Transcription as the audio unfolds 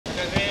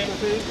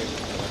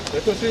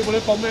Datuk Seri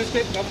boleh komen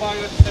sikit gambar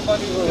yang tembak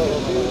ni.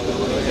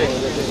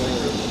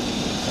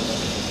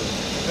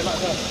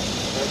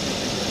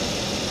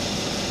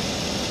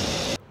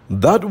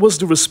 That was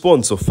the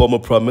response of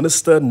former Prime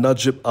Minister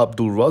Najib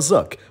Abdul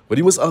Razak when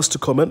he was asked to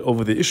comment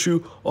over the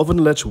issue of an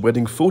alleged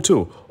wedding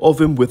photo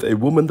of him with a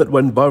woman that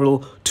went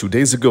viral 2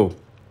 days ago.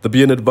 The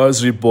BN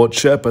Advisory Board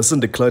chairperson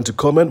declined to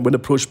comment when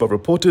approached by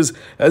reporters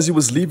as he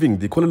was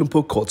leaving the Kuala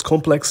Lumpur Courts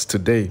Complex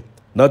today.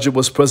 Najib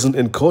was present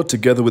in court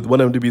together with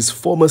 1MDB's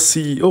former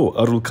CEO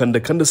Arul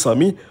Kanda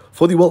Kandasamy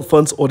for the Wealth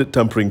Fund's audit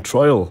tampering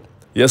trial.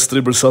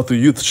 Yesterday, Bersatu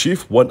Youth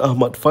Chief Wan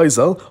Ahmad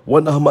Faisal,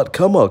 Wan Ahmad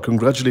Kamal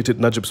congratulated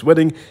Najib's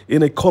wedding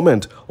in a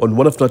comment on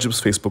one of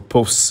Najib's Facebook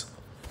posts.